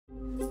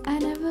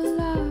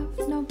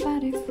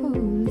nobody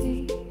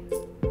fully.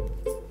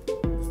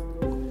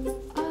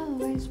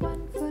 Always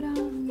 1 foot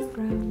on the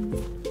ground.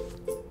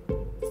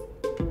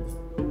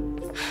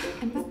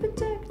 And by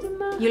protecting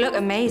my You look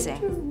amazing.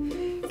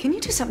 Can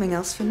you do something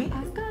else for me?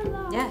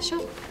 Yeah,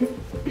 sure.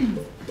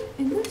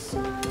 in the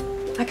sound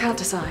I can't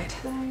decide.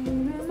 playing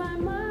in my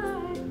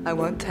mind. I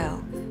won't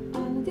tell.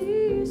 All of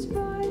these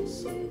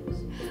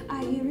voices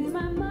I hear in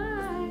my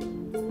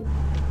mind.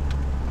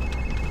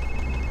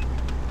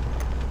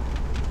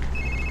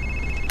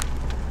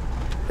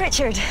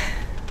 Richard.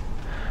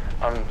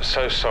 I'm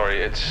so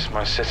sorry. It's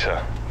my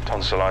sitter.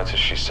 Tonsillitis,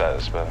 she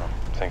says, but I'm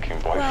thinking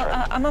boyfriend.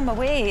 Well, I'm on my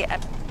way.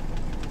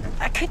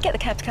 I could get the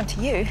cab to come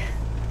to you.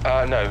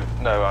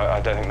 No,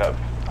 I don't think that...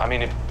 I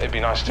mean, it'd be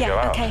nice to go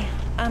out. Okay.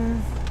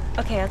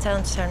 Okay, I'll tell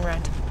him to turn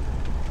around.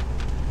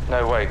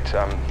 No, wait.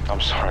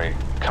 I'm sorry.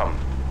 Come,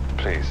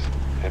 please.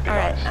 It'd be All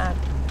right, nice.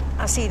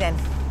 I'll see you then.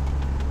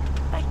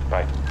 Bye.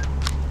 Bye.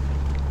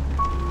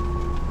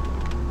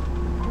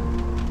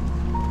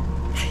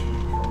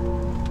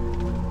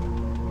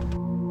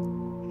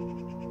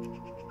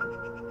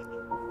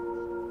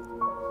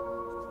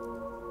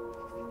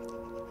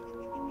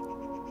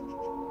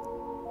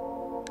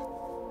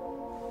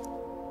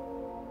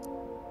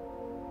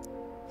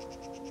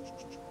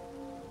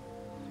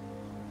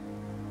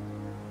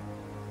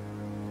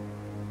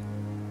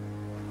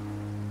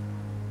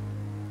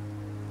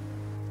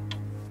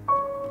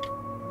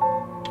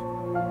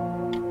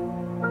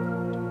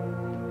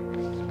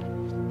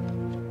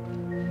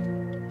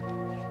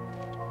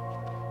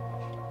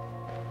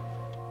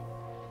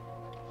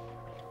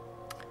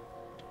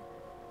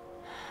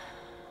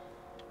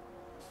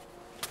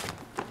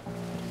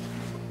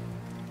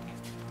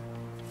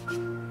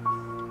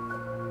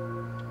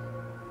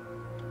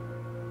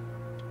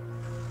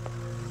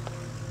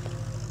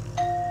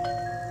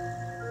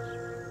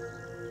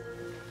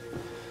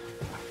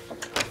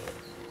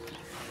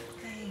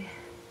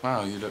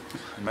 Wow, you look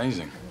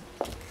amazing.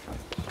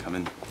 Come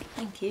in.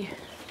 Thank you.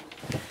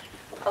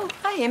 Oh,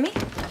 hi, Amy.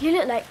 You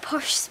look like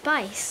posh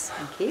spice.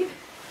 Thank you.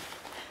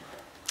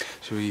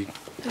 Shall we...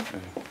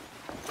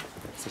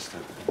 sister,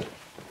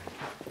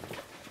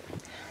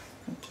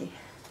 Thank you.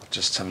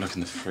 just have a look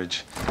in the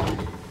fridge.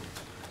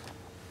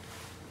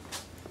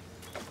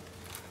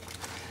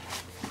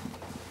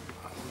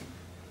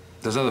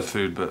 There's other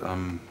food, but I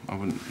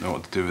wouldn't know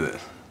what to do with it.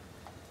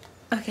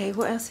 Okay,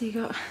 what else have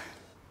you got?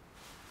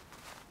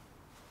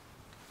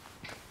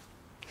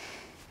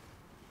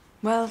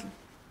 Well,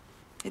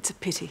 it's a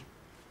pity.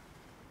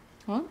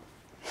 What?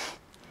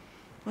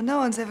 Well, no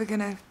one's ever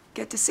gonna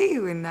get to see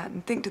you in that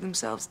and think to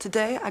themselves,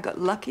 today I got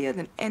luckier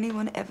than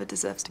anyone ever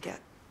deserves to get.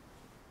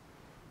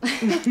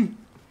 I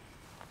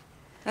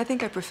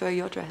think I prefer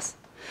your dress.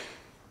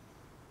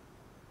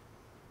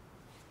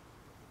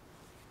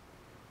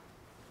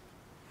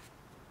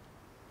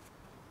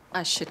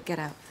 I should get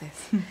out of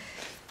this.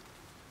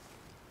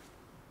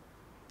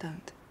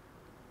 Don't.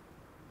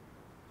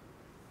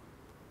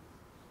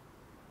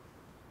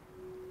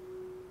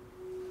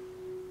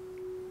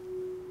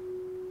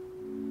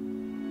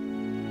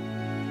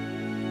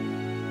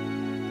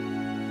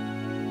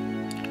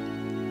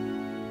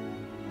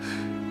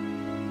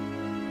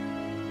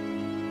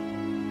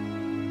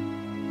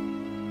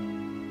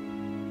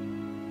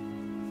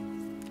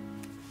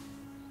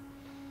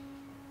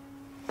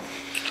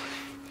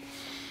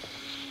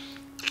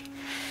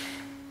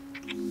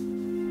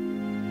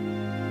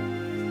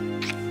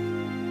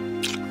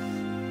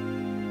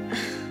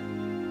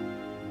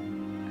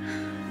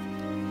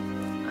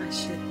 I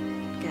should